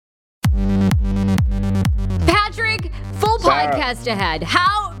podcast ahead.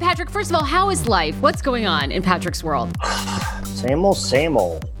 Patrick, first of all, how is life? What's going on in Patrick's world? Same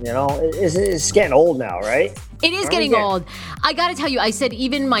old. You know, it's getting old now, right? It is getting old. I got to tell you, I said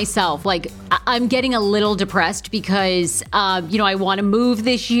even myself, like, I'm getting a little depressed because, I want to move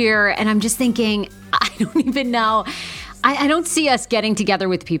this year. And I'm just thinking, I don't even know. I don't see us getting together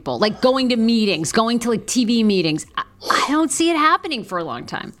with people, like going to meetings, going to like TV meetings. I don't see it happening for a long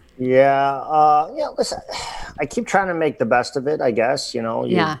time. Yeah. Listen, I keep trying to make the best of it, I guess,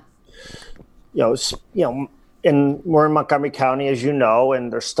 we're in Montgomery County, as you know,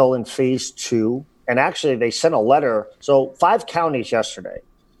 and they're still in phase 2. And actually, they sent a letter. So 5 counties yesterday,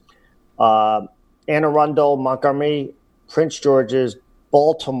 Anne Arundel, Montgomery, Prince George's,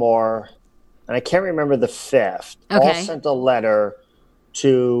 Baltimore, and I can't remember the 5th, all sent a letter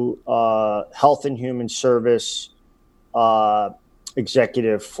to Health and Human Service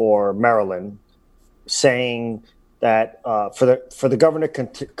executive for Maryland saying that for the governor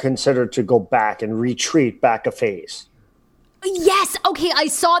to consider to go back and retreat back a phase. Yes. Okay. I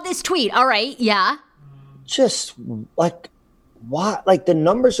saw this tweet. All right. Yeah. Just like what? Like the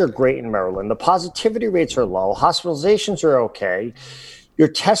numbers are great in Maryland. The positivity rates are low. Hospitalizations are okay. You're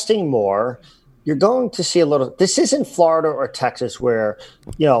testing more. You're going to see a little. This isn't Florida or Texas where,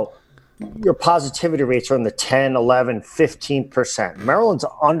 your positivity rates are in the 10, 11, 15%. Maryland's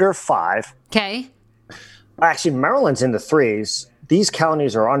under 5. Okay. Actually, Maryland's in the 3s. These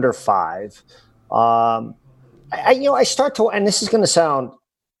counties are under 5. I start to, and this is going to sound,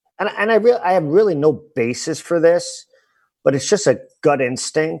 and I have really no basis for this, but it's just a gut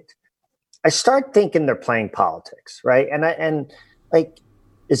instinct. I start thinking they're playing politics, right? And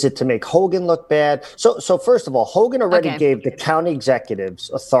is it to make Hogan look bad? So first of all, Hogan already gave the county executives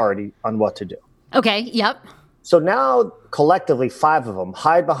authority on what to do. Okay. Yep. So now collectively, 5 of them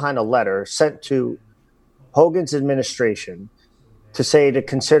hide behind a letter sent to Hogan's administration to say to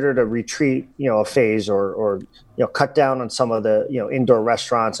consider to retreat, a phase or cut down on some of the, indoor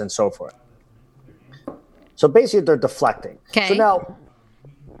restaurants and so forth. So basically they're deflecting. Okay. So now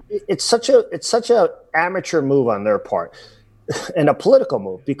it's such a amateur move on their part and a political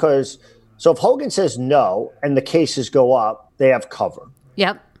move because so if Hogan says no and the cases go up, they have cover.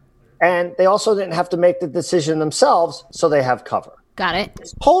 Yep. And they also didn't have to make the decision themselves, so they have cover. Got it.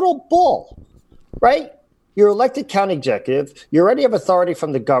 It's total bull, right? You're elected county executive. You already have authority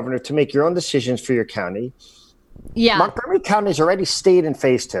from the governor to make your own decisions for your county. Yeah. Montgomery County's already stayed in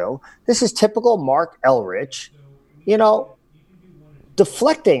phase 2. This is typical Mark Elrich,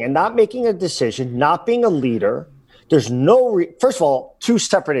 deflecting and not making a decision, not being a leader. There's first of all, 2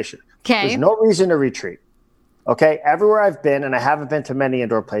 separate issues. Okay. There's no reason to retreat. Okay. Everywhere I've been, and I haven't been to many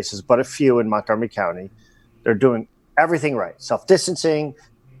indoor places, but a few in Montgomery County, they're doing everything right. Self-distancing,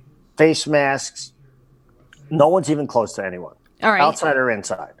 face masks. No one's even close to anyone. All right. Outside or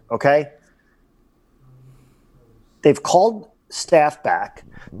inside, okay? They've called staff back.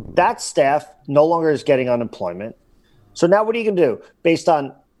 That staff no longer is getting unemployment. So now what are you going to do? Based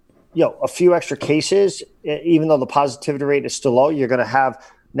on, a few extra cases, even though the positivity rate is still low, you're going to have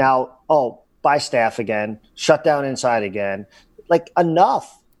now, buy staff again, shut down inside again. Like,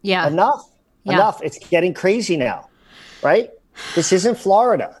 enough. Yeah. Enough. It's getting crazy now, right? This isn't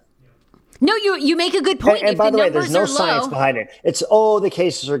Florida. No, you make a good point. And by the way, there's no science behind it. It's, the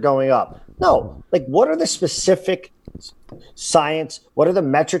cases are going up. No, like what are the specific science? What are the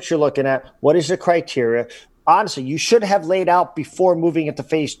metrics you're looking at? What is the criteria? Honestly, you should have laid out before moving into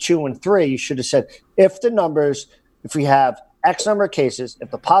phase 2 and 3. You should have said, if we have X number of cases,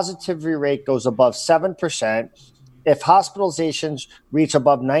 if the positivity rate goes above 7%, if hospitalizations reach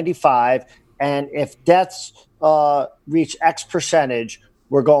above 95, and if deaths reach X percentage,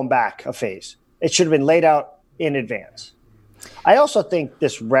 we're going back a phase. It should have been laid out in advance. I also think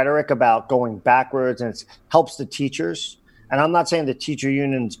this rhetoric about going backwards and it helps the teachers. And I'm not saying the teacher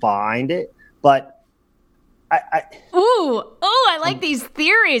union's behind it, but I like these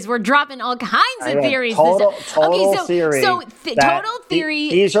theories. We're dropping all kinds of theories. Total theory. Total theory.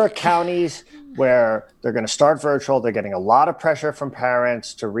 These are counties where they're going to start virtual. They're getting a lot of pressure from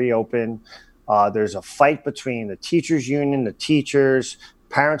parents to reopen. There's a fight between the teachers union, the teachers,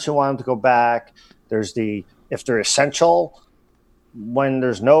 parents who want them to go back. There's if they're essential when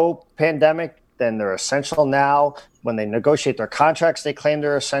there's no pandemic, then they're essential now. When they negotiate their contracts, they claim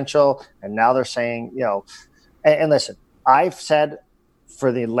they're essential. And now they're saying, and listen, I've said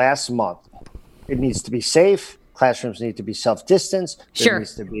for the last month, it needs to be safe. Classrooms need to be self-distanced. There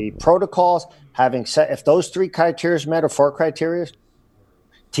needs to be protocols. Having said, if those 3 criteria met or 4 criteria,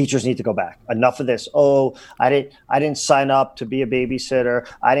 teachers need to go back. Enough of this. I didn't sign up to be a babysitter.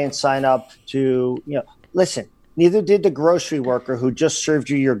 I didn't sign up to, listen, Neither did the grocery worker who just served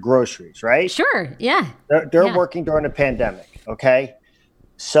you your groceries, right? Sure. Yeah. They're working during a pandemic. Okay.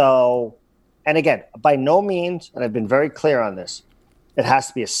 So, and again, by no means, and I've been very clear on this, it has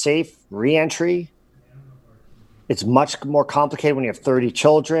to be a safe reentry. It's much more complicated when you have 30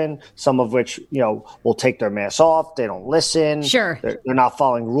 children, some of which, will take their masks off. They don't listen. Sure. They're not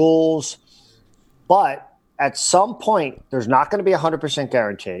following rules. But at some point, there's not going to be a 100%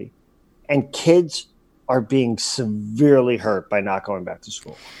 guarantee. And kids are being severely hurt by not going back to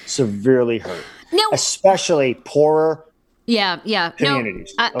school. Severely hurt. No. Especially poorer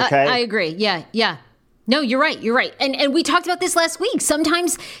communities. No, okay? I agree. Yeah. No, you're right. And we talked about this last week.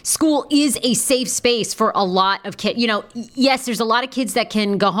 Sometimes school is a safe space for a lot of kids. Yes, there's a lot of kids that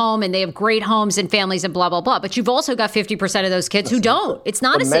can go home and they have great homes and families and blah, blah, blah. But you've also got 50% of those kids who don't. It's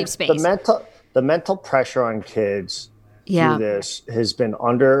not a safe space. The mental pressure on kids through this has been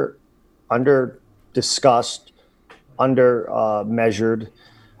under discussed, under measured.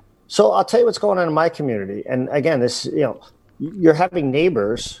 So I'll tell you what's going on in my community. And again, this, you're having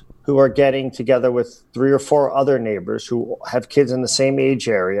neighbors who are getting together with 3 or 4 other neighbors who have kids in the same age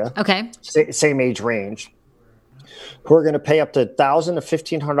area, same age range, who are going to pay up to $1,000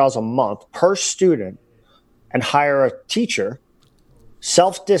 to $1,500 a month per student and hire a teacher,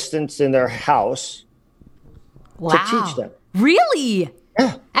 self-distanced in their house to teach them. Really?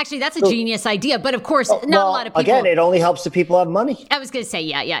 Yeah. Actually, that's a genius idea. But of course, not a lot of people. Again, it only helps the people who have money. I was going to say,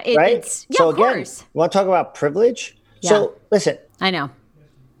 yeah. Right? So of again, course. You want to talk about privilege? Yeah. So listen. I know.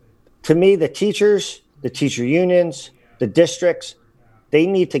 To me, the teachers, the teacher unions, the districts, they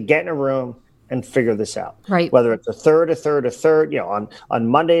need to get in a room and figure this out. Right. Whether it's a third, on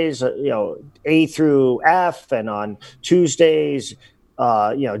Mondays, A through F, and on Tuesdays,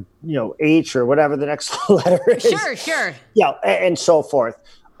 H or whatever the next letter is. Sure. Yeah, and so forth.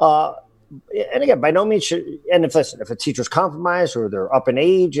 And again, by no means should. And if a teacher's compromised or they're up in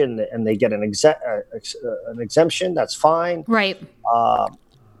age and they get an exemption, that's fine. Right.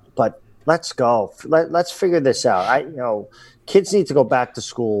 But let's go. Let's figure this out. Kids need to go back to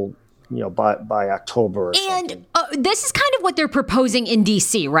school, by October. Or and this is kind of what they're proposing in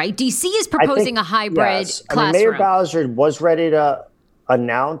D.C., right? D.C. is proposing a hybrid classroom. Mayor Bowser was ready to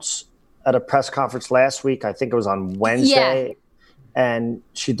announce at a press conference last week. I think it was on Wednesday. Yeah. And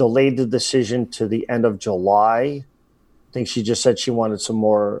she delayed the decision to the end of July. I think she just said she wanted some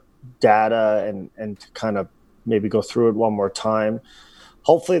more data and to kind of maybe go through it one more time.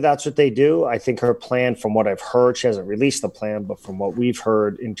 Hopefully that's what they do. I think her plan, from what I've heard, she hasn't released the plan, but from what we've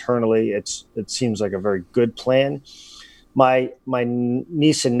heard internally, it seems like a very good plan. My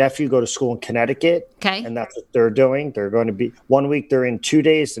niece and nephew go to school in Connecticut, and that's what they're doing. They're going to be 1 week they're in 2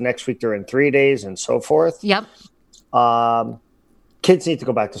 days, the next week they're in 3 days, and so forth. Yep. Kids need to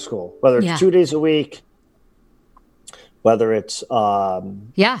go back to school, whether it's 2 days a week, whether it's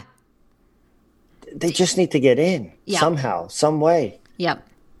they just need to get in somehow, some way. Yep.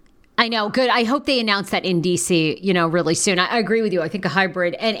 I know. Good. I hope they announce that in D.C., really soon. I agree with you. I think a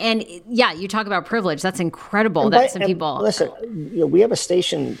hybrid. And you talk about privilege. That's incredible that some people. Listen, we have a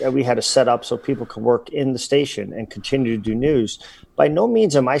station that we had to set up so people can work in the station and continue to do news. By no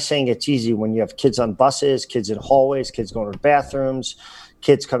means am I saying it's easy when you have kids on buses, kids in hallways, kids going to bathrooms,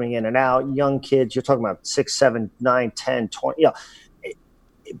 kids coming in and out, young kids. You're talking about 6, 7, 9, 10, 20.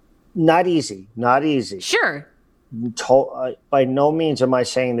 Not easy. Sure. By no means am I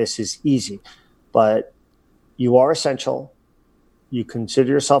saying this is easy, but you are essential. You consider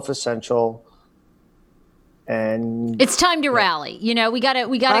yourself essential, and it's time to rally. We gotta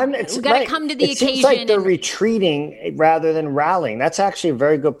come to the occasion. Seems like they're retreating rather than rallying. That's actually a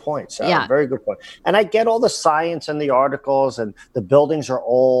very good point, Sarah. Yeah. Very good point. And I get all the science and the articles, and the buildings are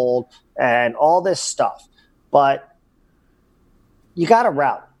old and all this stuff, but you got to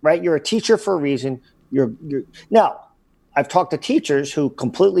rally, right? You're a teacher for a reason. Now, I've talked to teachers who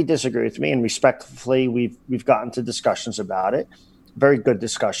completely disagree with me, and respectfully, we've gotten to discussions about it, very good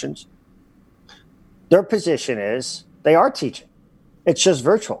discussions. Their position is they are teaching. It's just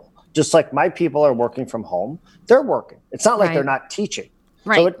virtual. Just like my people are working from home, they're working. It's not like they're not teaching.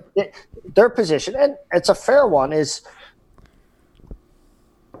 Right. So their position, and it's a fair one, is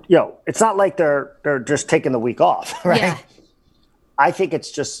it's not like they're just taking the week off, right? Yeah. I think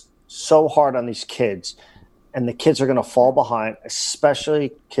it's just so hard on these kids, and the kids are going to fall behind,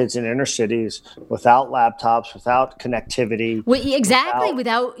 especially kids in inner cities without laptops, without connectivity.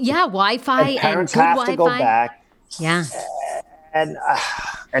 Without Wi-Fi and parents good have Wi-Fi. to go back. Yeah. And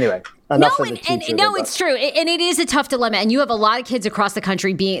Anyway, enough of the teacher. No, it's true. And it is a tough dilemma. And you have a lot of kids across the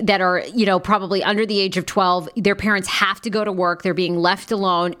country that are, probably under the age of 12. Their parents have to go to work. They're being left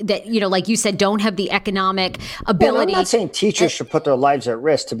alone that, like you said, don't have the economic ability. Well, I'm not saying teachers should put their lives at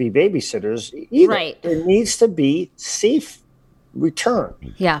risk to be babysitters either. Right. There needs to be safe return.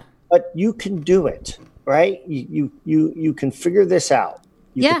 Yeah. But you can do it, right? You can figure this out.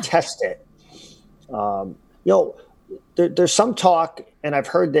 You can test it. There's some talk, and I've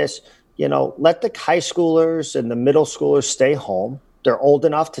heard this, let the high schoolers and the middle schoolers stay home. They're old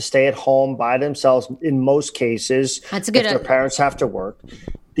enough to stay at home by themselves in most cases. That's a good if their parents have to work.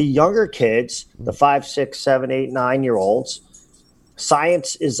 The younger kids, the 5, 6, 7, 8, 9-year-olds,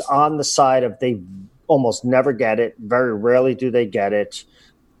 science is on the side of they almost never get it. Very rarely do they get it,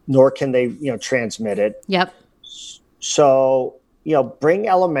 nor can they, transmit it. Yep. So, bring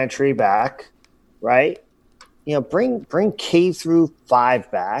elementary back, right? Bring K through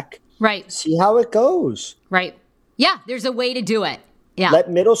 5 back. Right. See how it goes. Right. Yeah, there's a way to do it. Yeah.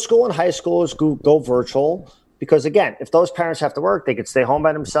 Let middle school and high schoolers go virtual. Because again, if those parents have to work, they could stay home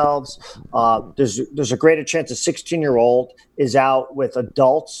by themselves. There's a greater chance a 16-year-old is out with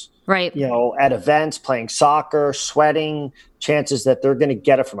adults, right? At events, playing soccer, sweating. Chances that they're going to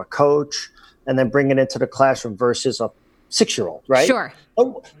get it from a coach and then bring it into the classroom versus a 6-year-old, right? Sure.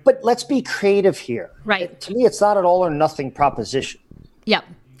 But let's be creative here. Right. To me, it's not an all or nothing proposition. Yep.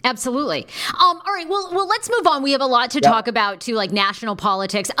 Absolutely. All right. Well, let's move on. We have a lot to talk about too, like national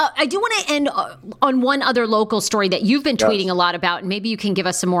politics. I do want to end on one other local story that you've been tweeting a lot about, and maybe you can give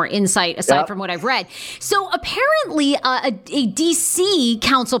us some more insight aside from what I've read. So apparently, a DC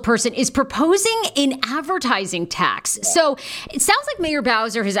council person is proposing an advertising tax. So it sounds like Mayor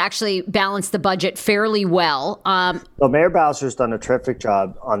Bowser has actually balanced the budget fairly well. Well, Mayor Bowser's done a terrific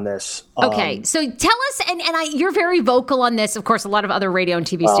job on this. Okay. So tell us, and you're very vocal on this. Of course, a lot of other radio and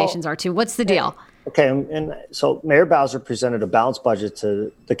TV stations are too. What's the deal? Okay, and so Mayor Bowser presented a balanced budget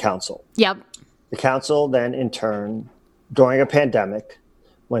to the council. Yep. The council then, in turn, during a pandemic,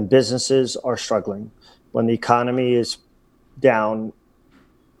 when businesses are struggling, when the economy is down,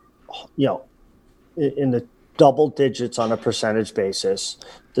 in the double digits on a percentage basis,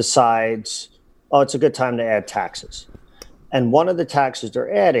 decides, it's a good time to add taxes. And one of the taxes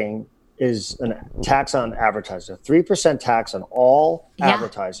they're adding is a tax on advertising, a 3% tax on all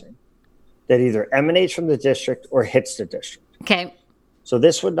advertising that either emanates from the district or hits the district. Okay. So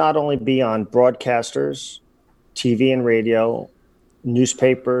this would not only be on broadcasters, TV and radio,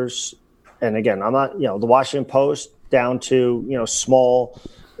 newspapers, and again, I'm not, the Washington Post down to, small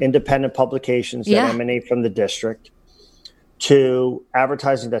independent publications that emanate from the district, to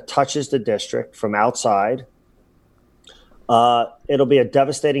advertising that touches the district from outside. It'll be a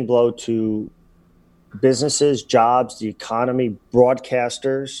devastating blow to businesses, jobs, the economy,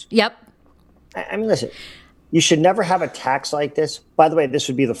 broadcasters. Yep. I mean, listen, you should never have a tax like this. By the way, this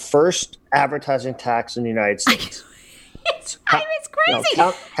would be the first advertising tax in the United States. It's crazy.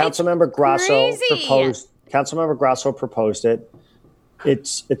 Councilmember Grasso proposed it.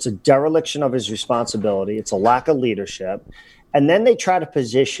 It's a dereliction of his responsibility. It's a lack of leadership. And then they try to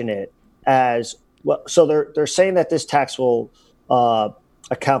position it as well. So they're saying that this tax will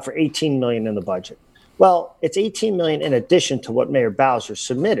account for $18 million in the budget. Well, it's $18 million in addition to what Mayor Bowser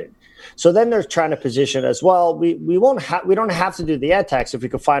submitted. So then they're trying to position it as well. We don't have to do the ad tax if we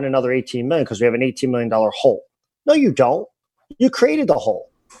could find another $18 million because we have an $18 million hole. No, you don't. You created the hole.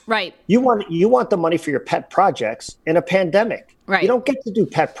 Right. You want the money for your pet projects in a pandemic. Right. You don't get to do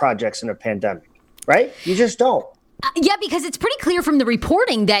pet projects in a pandemic, right? You just don't. Yeah, because it's pretty clear from the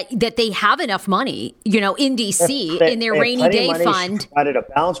reporting that they have enough monmoney, in D.C. in their rainy day fund. Provided a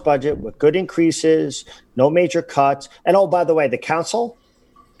balanced budget with good increases, no major cuts. And by the way, the council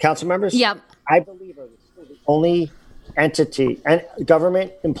members, I believe are the only entity and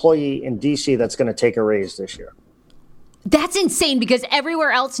government employee in D.C. that's going to take a raise this year. That's insane because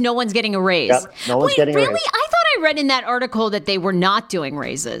everywhere else, no one's getting a raise. Yep, no one's getting a raise. Really? I thought I read in that article that they were not doing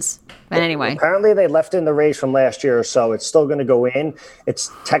raises. But anyway. Apparently they left in the raise from last year or so. It's still going to go in.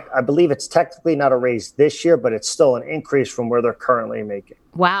 I believe it's technically not a raise this year, but it's still an increase from where they're currently making.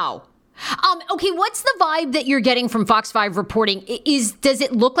 Wow. Okay, what's the vibe that you're getting from Fox 5 reporting? Does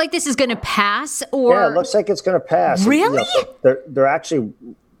it look like this is going to pass? Or yeah, it looks like it's going to pass. Really? They're actually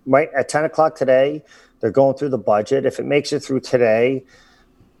right at 10 o'clock today. They're going through the budget. If it makes it through today,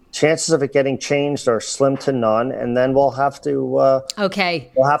 chances of it getting changed are slim to none. And then we'll have to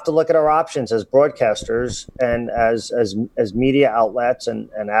we'll have to look at our options as broadcasters and as media outlets and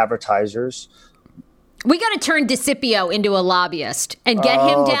advertisers. We got to turn DeCipio into a lobbyist and get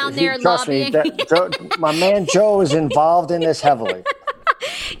him down there lobbying. My man Joe is involved in this heavily.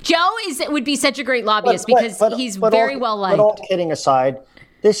 would be such a great lobbyist because he's very well liked. But all kidding aside,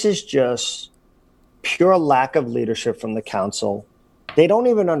 this is just pure lack of leadership from the council. They don't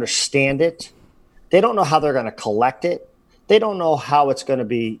even understand it. They don't know how they're going to collect it. They don't know how it's going to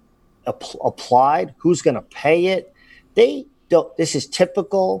be applied, who's going to pay it. They don't. This is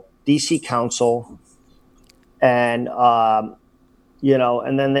typical DC council, and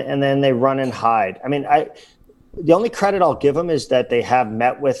and then they run and hide. I mean, the only credit I'll give them is that they have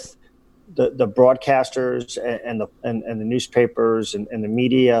met with the broadcasters and the newspapers and the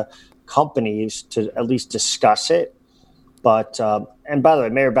media companies to at least discuss it. But and by the way,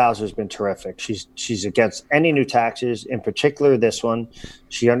 Mayor Bowser has been terrific. She's against any new taxes, in particular this one.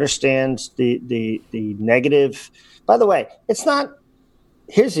 She understands the negative. By the way, it's not.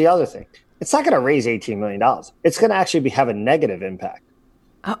 Here's the other thing: it's not going to raise $18 million. It's going to actually have a negative impact.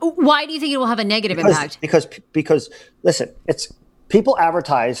 Why do you think it will have a negative impact? Because listen, it's people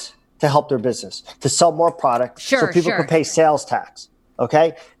advertise to help their business, to sell more product, so people can pay sales tax.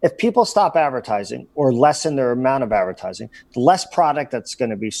 Okay, if people stop advertising or lessen their amount of advertising, the less product that's going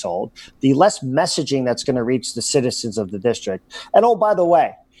to be sold, the less messaging that's going to reach the citizens of the district. And oh, by the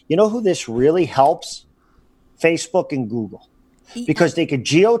way, you know who this really helps? Facebook and Google, because they could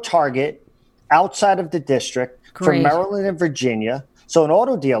geo-target outside of the district from Maryland and Virginia. So an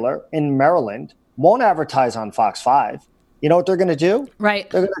auto dealer in Maryland won't advertise on Fox 5. You know what they're going to do? Right.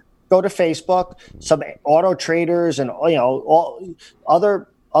 They're going to go to Facebook, some auto traders, and all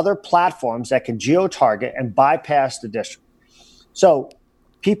other platforms that can geo-target and bypass the district. So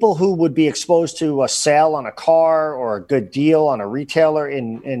people who would be exposed to a sale on a car or a good deal on a retailer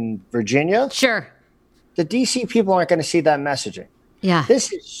in Virginia, the DC people aren't going to see that messaging. Yeah,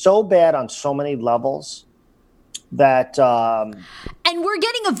 this is so bad on so many levels that. And we're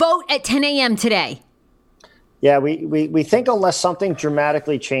getting a vote at 10 a.m. today. Yeah, we think unless something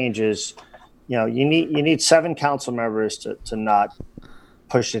dramatically changes, you need 7 council members to not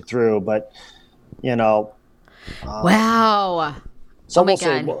push it through. But wow. So we'll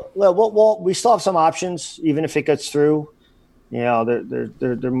see. Well, we still have some options, even if it gets through.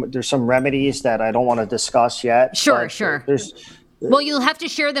 There's some remedies that I don't want to discuss yet. Sure. Well, you'll have to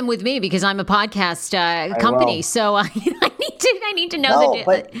share them with me because I'm a podcast company, so I need to know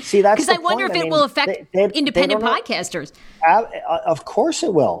but see, that's because I wonder if it will affect independent podcasters. Of course,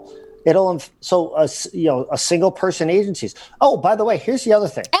 it will. It'll a single person agencies. Oh, by the way, here's the other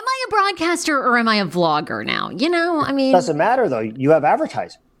thing. Am I a broadcaster or am I a vlogger now? Doesn't matter though. You have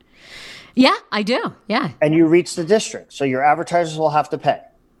advertising. Yeah, I do. Yeah, and you reach the district, so your advertisers will have to pay.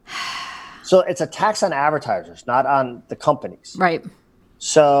 So it's a tax on advertisers, not on the companies. Right.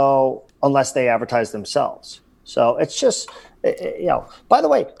 So unless they advertise themselves. So it's just, by the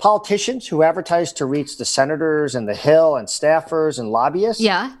way, politicians who advertise to reach the senators and the Hill and staffers and lobbyists.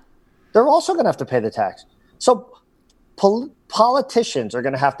 Yeah. They're also going to have to pay the tax. So politicians are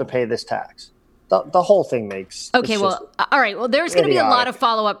going to have to pay this tax. The whole thing makes okay. Well, all right. Well, there's going to be a lot of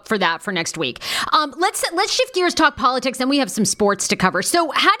follow up for that for next week. Let's shift gears, talk politics, then we have some sports to cover.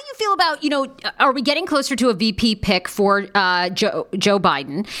 So, how do you feel about are we getting closer to a VP pick for Joe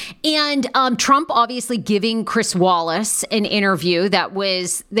Biden and Trump obviously giving Chris Wallace an interview that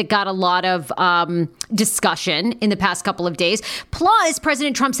got a lot of discussion in the past couple of days. Plus,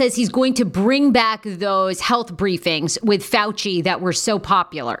 President Trump says he's going to bring back those health briefings with Fauci that were so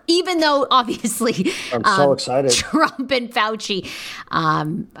popular, even though obviously. I'm so excited. Trump and Fauci,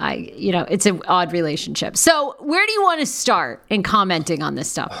 it's an odd relationship. So where do you want to start in commenting on this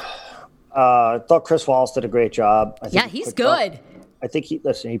stuff? I thought Chris Wallace did a great job. He's good. I think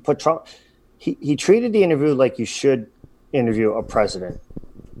he put Trump, he treated the interview like you should interview a president.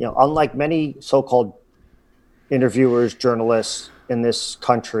 Unlike many so-called interviewers, journalists in this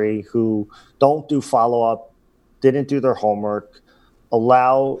country who don't do follow-up, didn't do their homework,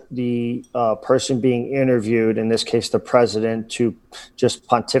 allow the person being interviewed, in this case the president, to just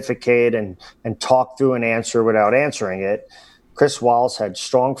pontificate and talk through an answer without answering it. Chris Wallace had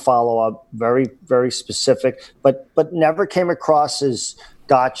strong follow-up, very, very specific, but never came across as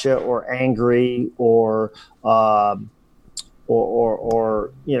gotcha or angry or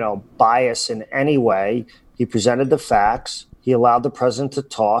bias in any way. He presented the facts. He allowed the president to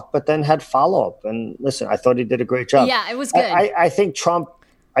talk, but then had follow-up. And listen, I thought he did a great job. Yeah, it was good. I think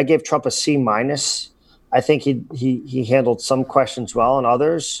I gave Trump a C-. I think he handled some questions well, and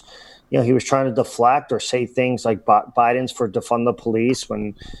others, he was trying to deflect or say things like Biden's for defund the police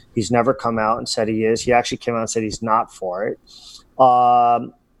when he's never come out and said he is. He actually came out and said he's not for it.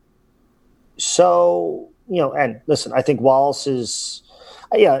 And listen, I think Wallace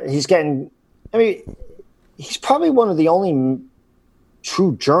he's probably one of the only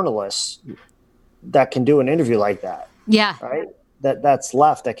true journalists that can do an interview like that. Yeah. Right. That's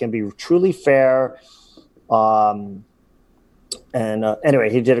left that can be truly fair. Anyway,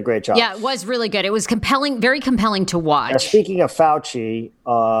 he did a great job. Yeah, it was really good. It was compelling, very compelling to watch. Now, speaking of Fauci,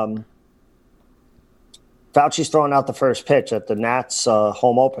 Fauci's throwing out the first pitch at the Nats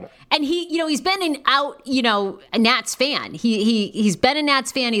home opener. And he's been a Nats fan. He's been a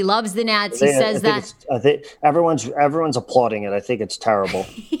Nats fan. He loves the Nats. He says that. I think everyone's applauding it. I think it's terrible.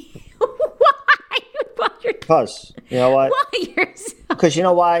 Why? Because you know what? Why? Because you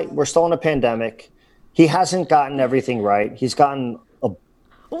know why? We're still in a pandemic. He hasn't gotten everything right. He's gotten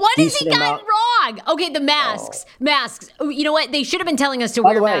what has he gotten wrong? Okay, the masks. Masks. You know what? They should have been telling us to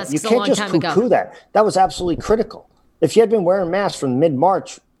wear masks a long time ago. You can't just poo-poo that. That was absolutely critical. If you had been wearing masks from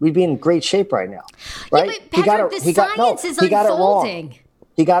mid-March, we'd be in great shape right now. Right? Yeah, but Patrick, the science is unfolding.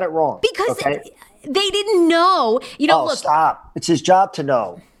 He got it wrong. Because they didn't know. Look. Stop. It's his job to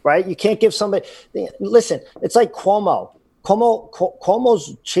know, right? You can't give somebody – listen, it's like Cuomo.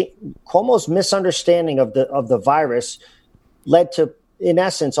 Cuomo's misunderstanding of the virus led to, in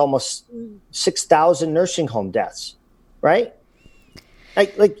essence, almost 6,000 nursing home deaths, right?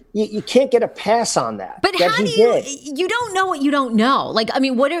 Like you can't get a pass on that. But how do you don't know what you don't know? Like, I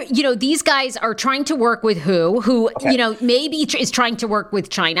mean, what are, these guys are trying to work with who, maybe is trying to work with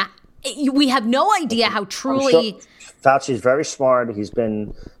China. We have no idea how truly. Fauci's very smart. He's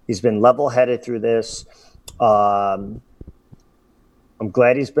been level-headed through this. I'm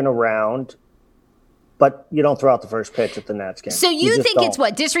glad he's been around, but you don't throw out the first pitch at the Nats game. So you think it's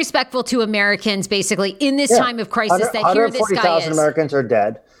disrespectful to Americans, basically, in this time of crisis that here this guy is? 140,000 Americans are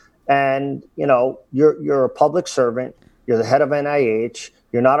dead, and you're a public servant. You're the head of NIH.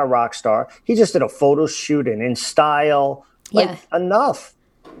 You're not a rock star. He just did a photo shoot and in style. Enough.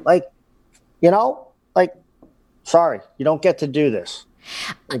 Sorry, you don't get to do this.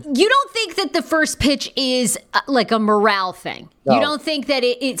 You don't think that the first pitch is like a morale thing? No. You don't think that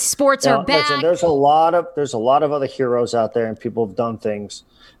sports are back? Listen, there's a lot of other heroes out there, and people have done things.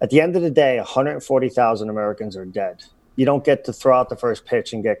 At the end of the day, 140,000 Americans are dead. You don't get to throw out the first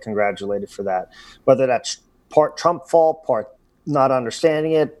pitch and get congratulated for that. Whether that's part Trump fault, part not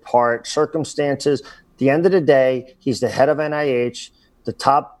understanding it, part circumstances. At the end of the day, he's the head of NIH, the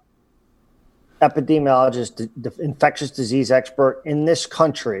top epidemiologist, the infectious disease expert in this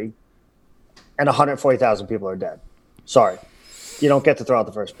country, and 140,000 people are dead. Sorry. You don't get to throw out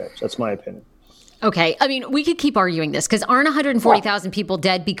the first pitch. That's my opinion. Okay. I mean, we could keep arguing this because aren't 140,000 people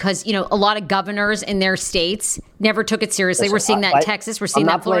dead because, a lot of governors in their states never took it seriously. We're seeing that in Texas. We're seeing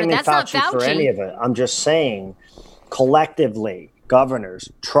that in Florida. That's not Fauci for any of it. I'm just saying collectively,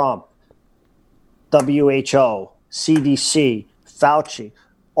 governors, Trump, WHO, CDC, Fauci,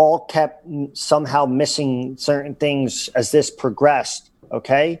 all kept somehow missing certain things as this progressed,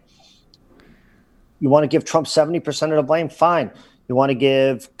 okay? You want to give Trump 70% of the blame? Fine. You want to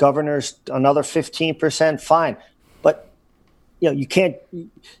give governors another 15%? Fine. But, you can't,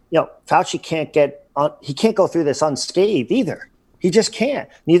 Fauci can't he can't go through this unscathed either. He just can't.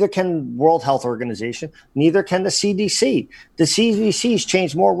 Neither can World Health Organization. Neither can the CDC. The CDC's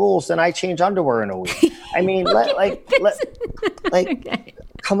changed more rules than I change underwear in a week. I mean, okay.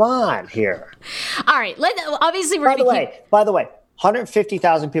 Come on here. All right. Obviously, we're going to By the way,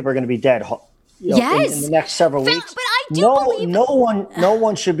 150,000 people are going to be dead. In the next several weeks. But I do believe no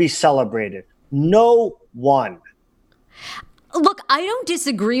one should be celebrated. No one. Look, I don't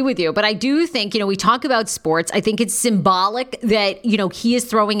disagree with you, but I do think, we talk about sports. I think it's symbolic that, he is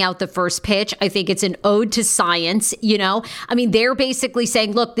throwing out the first pitch. I think it's an ode to science, I mean, they're basically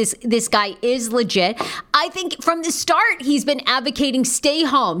saying, look, this guy is legit. I think from the start, he's been advocating stay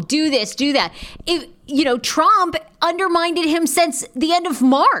home, do this, do that. Trump undermined him since the end of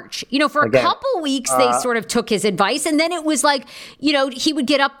March. For a couple weeks, they sort of took his advice. And then it was like, he would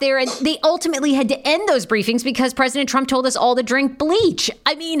get up there and they ultimately had to end those briefings because President Trump told us all to drink bleach.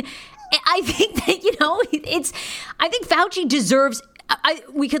 I mean, I think that, I think Fauci deserves.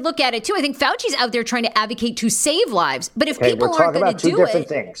 We could look at it too. I think Fauci's out there trying to advocate to save lives. But if people aren't going to do it. We're talking about two different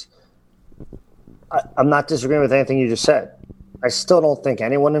things. I'm not disagreeing with anything you just said. I still don't think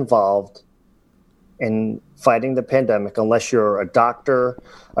anyone involved in fighting the pandemic, unless you're a doctor,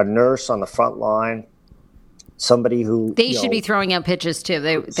 a nurse on the front line, somebody who they should be throwing out pitches too.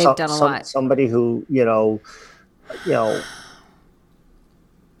 They've done a lot. Somebody who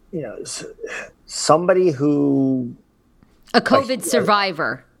somebody who a COVID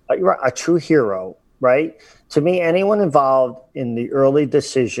survivor, a true hero, right? To me, anyone involved in the early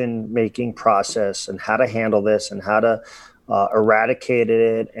decision-making process and how to handle this and how to eradicate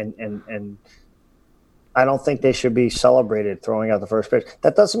it and I don't think they should be celebrated throwing out the first pitch.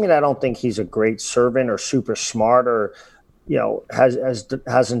 That doesn't mean I don't think he's a great servant or super smart or,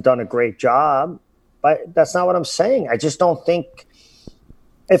 hasn't done a great job. But that's not what I'm saying. I just don't think.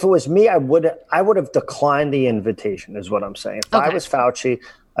 If it was me, I would have declined the invitation. Is what I'm saying. If I was Fauci,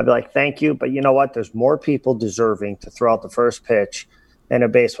 I'd be like, "Thank you, but you know what? There's more people deserving to throw out the first pitch in a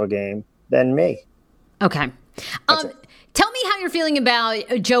baseball game than me." Okay. Tell me how you're feeling about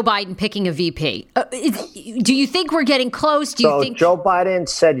Joe Biden picking a VP. Do you think we're getting close? Do you think Joe Biden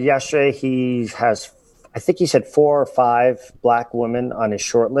said yesterday he has, I think he said 4 or 5 black women on his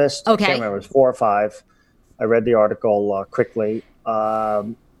short list. Okay. I can't remember. It was 4 or 5. I read the article quickly.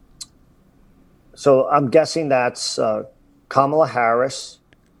 So I'm guessing that's Kamala Harris,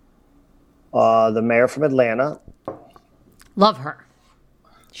 the mayor from Atlanta. Love her.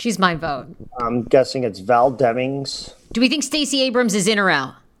 She's my vote. I'm guessing it's Val Demings. Do we think Stacey Abrams is in or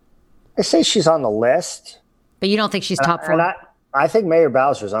out? I say she's on the list. But you don't think she's top 4? And I think Mayor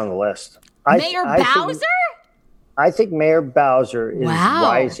Bowser's on the list. Mayor Bowser? I think Mayor Bowser is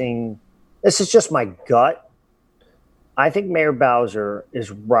rising. This is just my gut. I think Mayor Bowser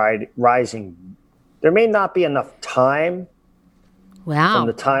is rising. There may not be enough time from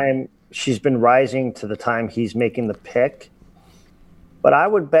the time she's been rising to the time he's making the pick. But I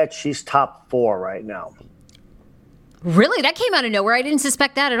would bet she's top 4 right now. Really? That came out of nowhere. I didn't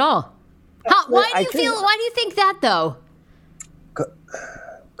suspect that at all. Why do you think that, though?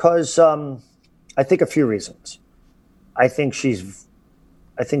 Because I think a few reasons. I think she's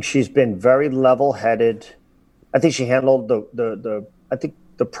been very level-headed. I think she handled the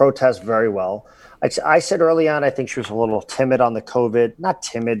protest very well. I said early on, I think she was a little timid on the COVID. Not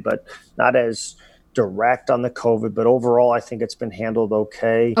timid, but not as direct on the COVID. But overall, I think it's been handled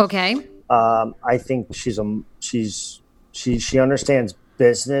okay. Okay. I think she understands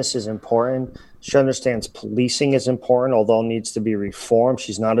business is important. She understands policing is important, although it needs to be reformed.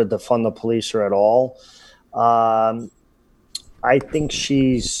 She's not a defund the policer at all. I think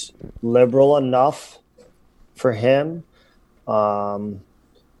she's liberal enough for him.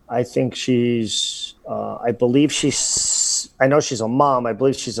 I think she's, I know she's a mom. I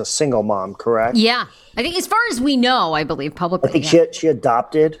believe she's a single mom, correct? Yeah. I think as far as we know, I believe publicly. I think she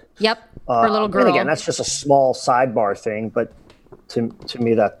adopted. Yep. Her little girl. And again, that's just a small sidebar thing, but to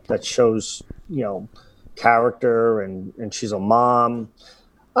me that shows, character and she's a mom.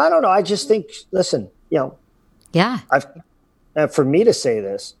 I don't know. I just think, listen, Yeah. For me to say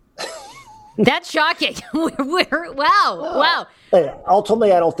this. That's shocking. Wow.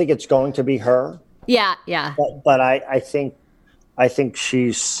 Ultimately, I don't think it's going to be her. Yeah. But I think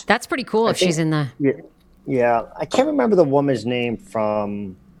she's. That's pretty cool if she's in the. Yeah. I can't remember the woman's name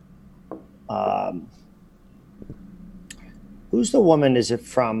from. Who's the woman? Is it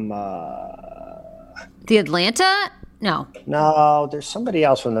from? The Atlanta? No, there's somebody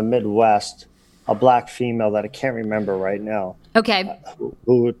else from the Midwest, a black female that I can't remember right now. Okay.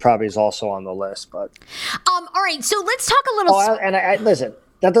 Who probably is also on the list, but. All right, so let's talk a little. Listen,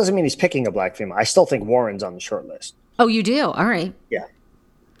 that doesn't mean he's picking a black female. I still think Warren's on the short list. Oh, you do? All right. Yeah.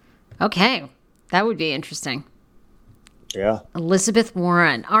 Okay, that would be interesting. Yeah. Elizabeth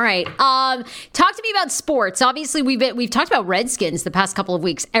Warren. All right. Talk to me about sports. Obviously, we've talked about Redskins the past couple of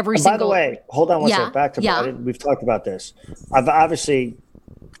weeks. By the way, hold on one second. Back to Biden. We've talked about this. I've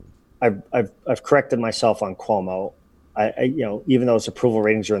corrected myself on Cuomo. Even though his approval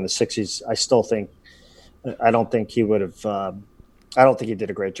ratings are in the 60s, I don't think he would have. I don't think he did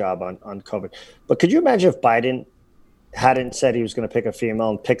a great job on COVID. But could you imagine if Biden hadn't said he was going to pick a female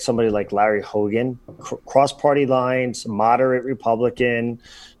and pick somebody like Larry Hogan, cross party lines, moderate Republican?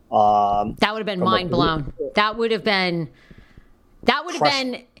 That would have been mind blown. That would have been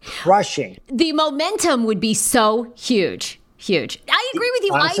crushing. The momentum would be so huge. I agree with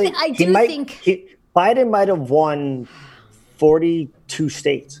you. Honestly, I do think Biden might have won 42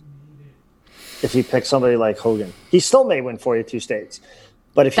 states if he picked somebody like Hogan. He still may win 42 states,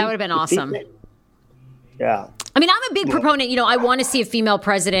 but if that would have been awesome. Yeah. I mean, I'm a big proponent. I want to see a female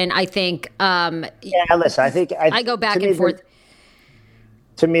president. I think. Listen. I go back and forth.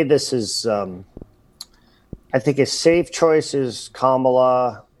 To me, this is. I think his safe choice is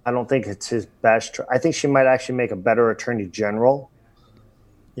Kamala. I don't think it's his best. I think she might actually make a better attorney general.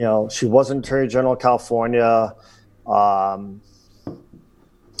 She wasn't attorney general of California.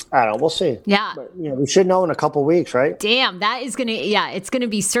 I don't know. We'll see. Yeah. But, we should know in a couple of weeks, right? Damn, that is it's going to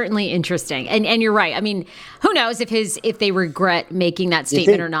be certainly interesting. And you're right. I mean, who knows if they regret making that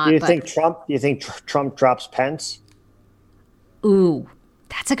statement or not. Do you think Trump drops Pence? Ooh,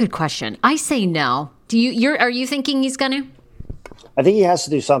 that's a good question. I say no. Are you thinking he's going to? I think he has to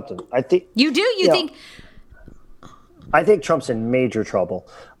do something. I think you do. You think? I think Trump's in major trouble.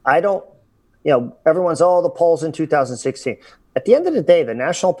 I don't. Everyone's the polls in 2016. At the end of the day, the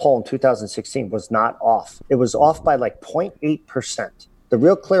national poll in 2016 was not off. It was off by like 0.8%. The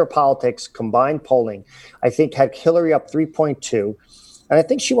Real Clear Politics combined polling, I think, had Hillary up 3.2, and I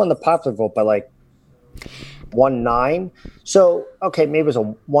think she won the popular vote by like 1.9. So, okay, maybe it was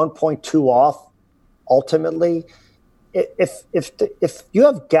a 1.2 off. Ultimately, if you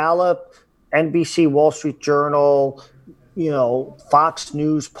have Gallup, NBC, Wall Street Journal, Fox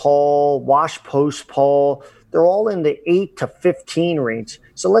News poll, Wash Post poll, they're all in the 8 to 15 range.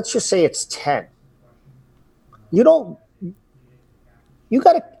 So let's just say it's 10.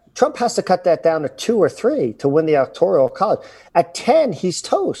 Trump has to cut that down to 2 or 3 to win the electoral college. At 10, he's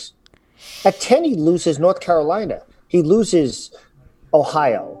toast. At 10, he loses North Carolina. He loses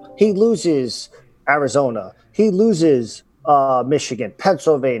Ohio. He loses Arizona. He loses Michigan,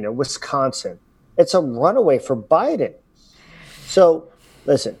 Pennsylvania, Wisconsin. It's a runaway for Biden. So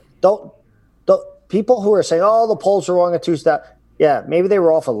listen, don't people who are saying, the polls are wrong at Tuesday. Yeah, maybe they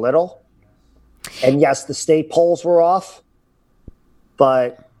were off a little. And yes, the state polls were off.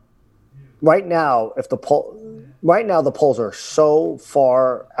 But right now, the polls are so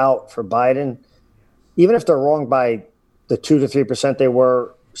far out for Biden, even if they're wrong by the 2 to 3% they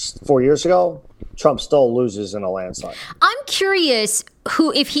were 4 years ago, Trump still loses in a landslide. I'm curious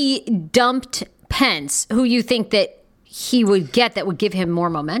if he dumped Pence, who you think that he would get that would give him more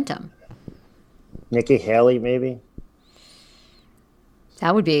momentum. Nikki Haley, maybe.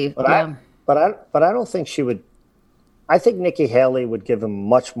 That would be. But I don't think she would. I think Nikki Haley would give him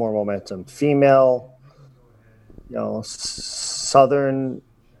much more momentum. Female, Southern,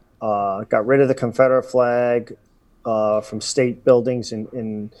 got rid of the Confederate flag from state buildings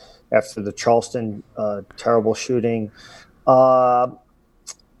in after the Charleston terrible shooting. My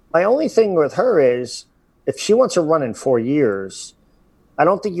only thing with her is if she wants to run in 4 years, I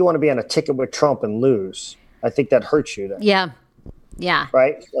don't think you want to be on a ticket with Trump and lose. I think that hurts you then. Yeah.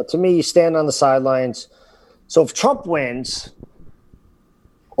 Right? To me, you stand on the sidelines. So if Trump wins,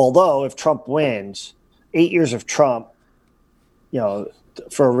 if Trump wins, 8 years of Trump,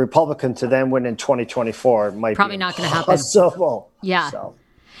 for a Republican to then win in 2024, it might probably not going to happen. Yeah. So,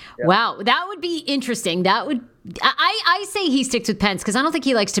 Wow, that would be interesting. That would. I say he sticks with Pence because I don't think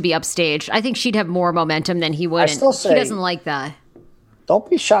he likes to be upstaged. I think she'd have more momentum than he would. I still say, he doesn't like that. Don't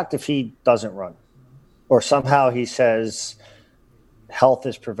be shocked if he doesn't run, or somehow he says health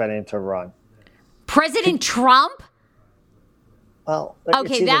is preventing him to run. President Trump? Well,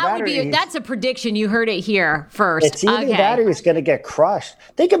 okay, that's a prediction. You heard it here first. It's either that or he's going to get crushed.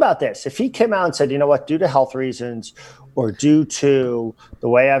 Think about this. If he came out and said, you know what, due to health reasons or due to the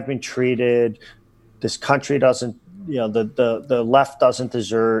way I've been treated, this country doesn't, the left doesn't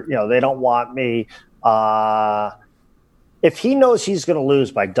deserve, they don't want me. If he knows he's going to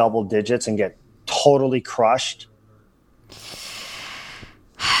lose by double digits and get totally crushed,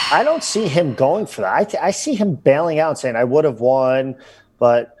 I don't see him going for that. I see him bailing out and saying, I would have won,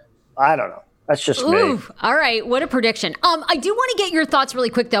 but I don't know. That's just me. All right. What a prediction. I do want to get your thoughts really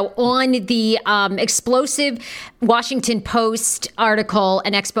quick, though, on the explosive Washington Post article,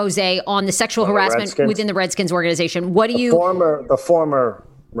 an expose on the sexual harassment within the Redskins organization. What do you... The former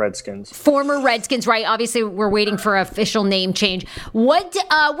Redskins. Former Redskins, right? Obviously, we're waiting for an official name change. What did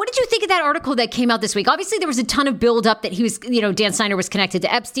you think of that article that came out this week? Obviously, there was a ton of buildup that he was, Dan Snyder was connected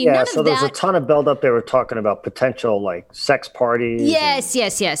to Epstein. Yeah, so there was a ton of buildup. They were talking about potential, sex parties.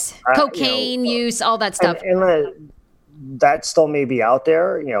 Yes. Cocaine use, all that stuff. And that still may be out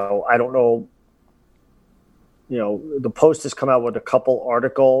there. I don't know. The Post has come out with a couple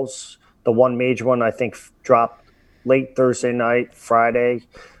articles. The one major one, I think, dropped late Thursday night, Friday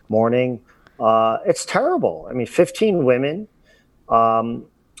morning. It's terrible. 15 women.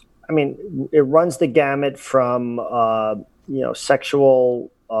 It runs the gamut from,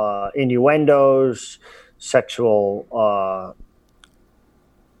 sexual innuendos, sexual,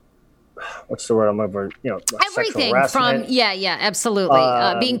 what's the word I'm over, everything from,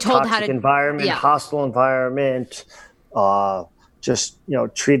 absolutely. Being told how to. Environment, hostile environment, just,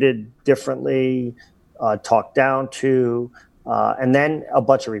 treated differently. Talked down to, and then a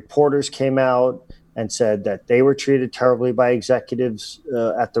bunch of reporters came out and said that they were treated terribly by executives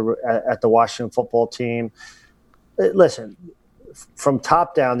at the Washington football team. Listen, from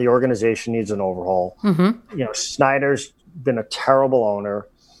top down, the organization needs an overhaul. Mm-hmm. Snyder's been a terrible owner.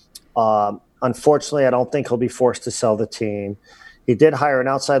 Unfortunately, I don't think he'll be forced to sell the team. He did hire an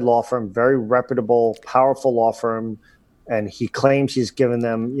outside law firm, very reputable, powerful law firm, and he claims he's given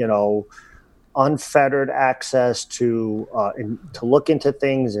them, unfettered access to look into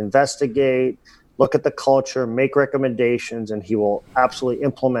things, investigate, look at the culture, make recommendations, and he will absolutely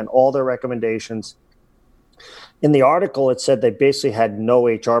implement all their recommendations. In the article, it said they basically had no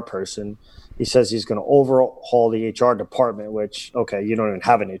HR person. He says he's going to overhaul the HR department, which, okay, you don't even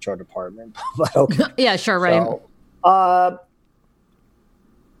have an HR department, but okay. Yeah, sure, right. So,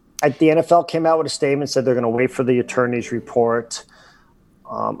 the NFL came out with a statement, said they're going to wait for the attorney's report.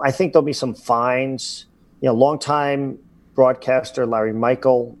 I think there'll be some fines. Longtime broadcaster Larry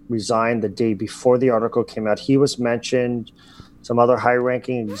Michael resigned the day before the article came out. He was mentioned. Some other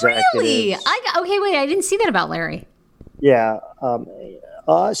high-ranking executives. Really? Okay, wait. I didn't see that about Larry. Yeah.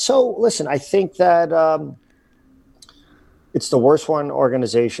 So, listen, I think that it's the worst run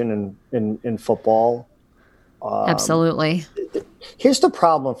organization in football. Absolutely. Here's the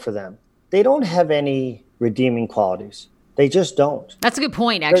problem for them. They don't have any redeeming qualities. They just don't. That's a good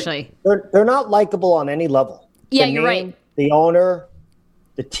point, actually. They're not likable on any level. Yeah, you're right. The owner,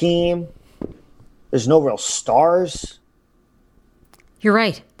 the team, there's no real stars. You're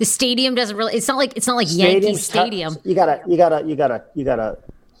right. The stadium doesn't really. It's not like Yankee Stadium. You got a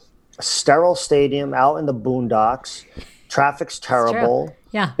sterile stadium out in the boondocks. Traffic's terrible.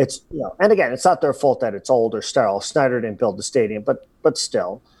 Yeah. It's and again, it's not their fault that it's old or sterile. Snyder didn't build the stadium, but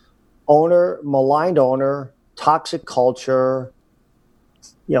still, maligned owner, toxic culture.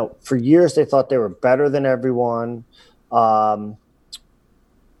 For years they thought they were better than everyone. They're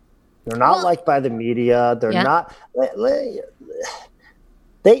not liked by the media. They're not.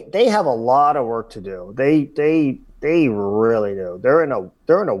 They have a lot of work to do. They really do. They're in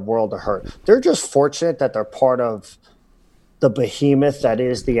a world of hurt. They're just fortunate that they're part of the behemoth that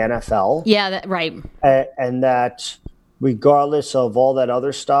is the NFL. Yeah, right. And that regardless of all that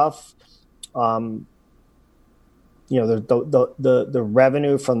other stuff, the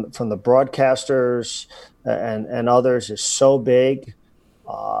revenue from the broadcasters and others is so big,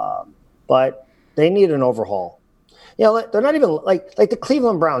 but they need an overhaul. They're not even like the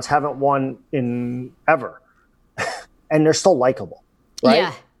Cleveland Browns haven't won in ever, and they're still likable, right?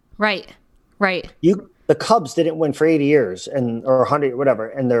 Yeah, right. The Cubs didn't win for 80 years or 100, whatever,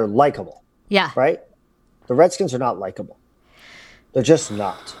 and they're likable. Yeah, right. The Redskins are not likable. They're just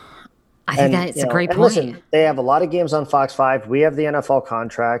not. I think that's a great point. Listen, they have a lot of games on Fox 5. We have the NFL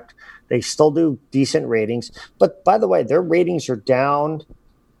contract. They still do decent ratings, but by the way, their ratings are down.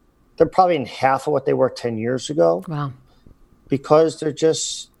 They're probably in half of what they were 10 years ago. Wow. Because they're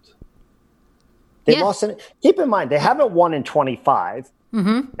just lost it. Keep in mind, they haven't won in 25.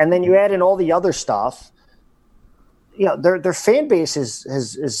 Mm-hmm. And then you add in all the other stuff. Their fan base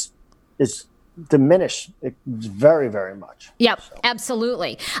is diminished very, very much. Yep, so.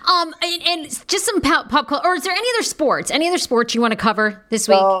 Absolutely. And just some pop culture, or is there any other sports you want to cover this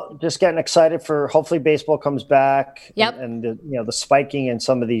week? Well, just getting excited for hopefully baseball comes back. Yep. And the spiking in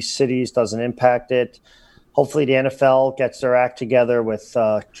some of these cities doesn't impact it. Hopefully the NFL gets their act together with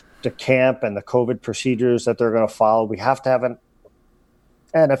the camp and the COVID procedures that they're going to follow. We have to have an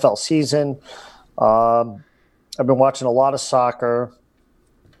NFL season. I've been watching a lot of soccer.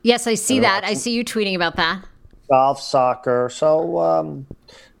 Yes, I see that. I see you tweeting about that. Golf, soccer. So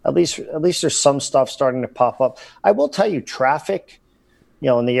at least there's some stuff starting to pop up. I will tell you, traffic,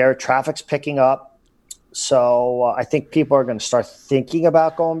 in the air, traffic's picking up. So I think people are going to start thinking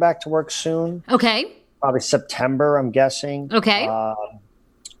about going back to work soon. Okay. Probably September, I'm guessing. Okay.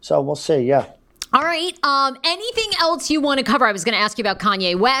 So we'll see. Yeah. All right. Anything else you want to cover? I was going to ask you about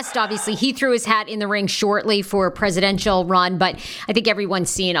Kanye West. Obviously, he threw his hat in the ring shortly for a presidential run, but I think everyone's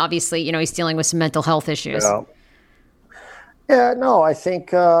seen, obviously, he's dealing with some mental health issues. Yeah, no, I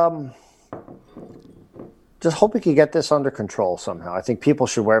think just hope we can get this under control somehow. I think people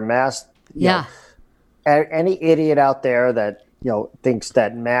should wear masks. Yeah. Any idiot out there that, thinks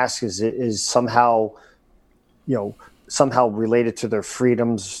that mask is somehow, somehow related to their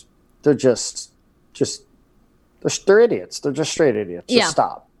freedoms, they're they're idiots. They're just straight idiots. Just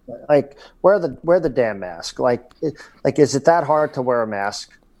stop. Like, wear the damn mask. Like, is it that hard to wear a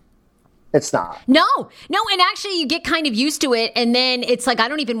mask? It's not. No. And actually you get kind of used to it. And then it's like, I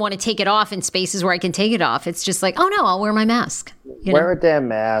don't even want to take it off in spaces where I can take it off. It's just like, oh no, I'll wear my mask. Wear a damn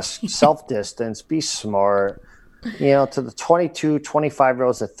mask, self-distance, be smart. To the 22,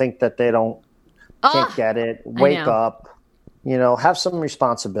 25-year-olds that think that they can't get it, wake up, have some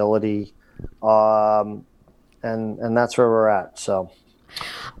responsibility. And that's where we're at. So,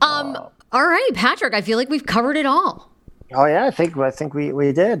 all right, Patrick, I feel like we've covered it all. Oh yeah, I think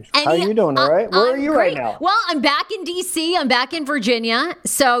we did. How are you doing? All right. Where are you great. right now? Well, I'm back in D.C. I'm back in Virginia.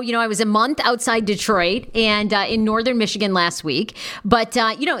 So I was a month outside Detroit and in northern Michigan last week. But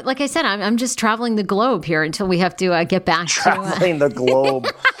like I said, I'm just traveling the globe here until we have to get back traveling the globe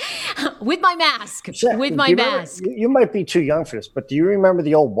with my mask. You might be too young for this, but do you remember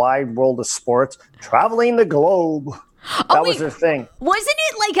the old Wide World of Sports? Traveling the globe. That was their thing. Wasn't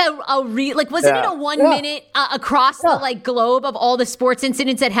it wasn't it a 1 minute across the globe of all the sports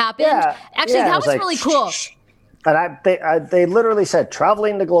incidents that happened? Yeah. Actually, that was really cool. And they literally said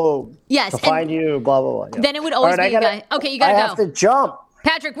traveling the globe to find you, blah, blah, blah. Yeah. Then it would always be you guys. Okay, you got to go. I have to jump.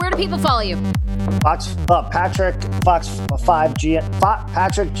 Patrick, where do people follow you? Patrick, Fox 5 GM,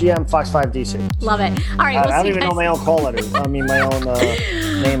 Patrick GM, Fox 5 DC. Love it. All right, I don't even know my own call letters. I mean, my own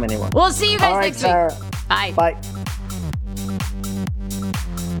name anymore. We'll see you guys next week. Sarah. Bye. Bye.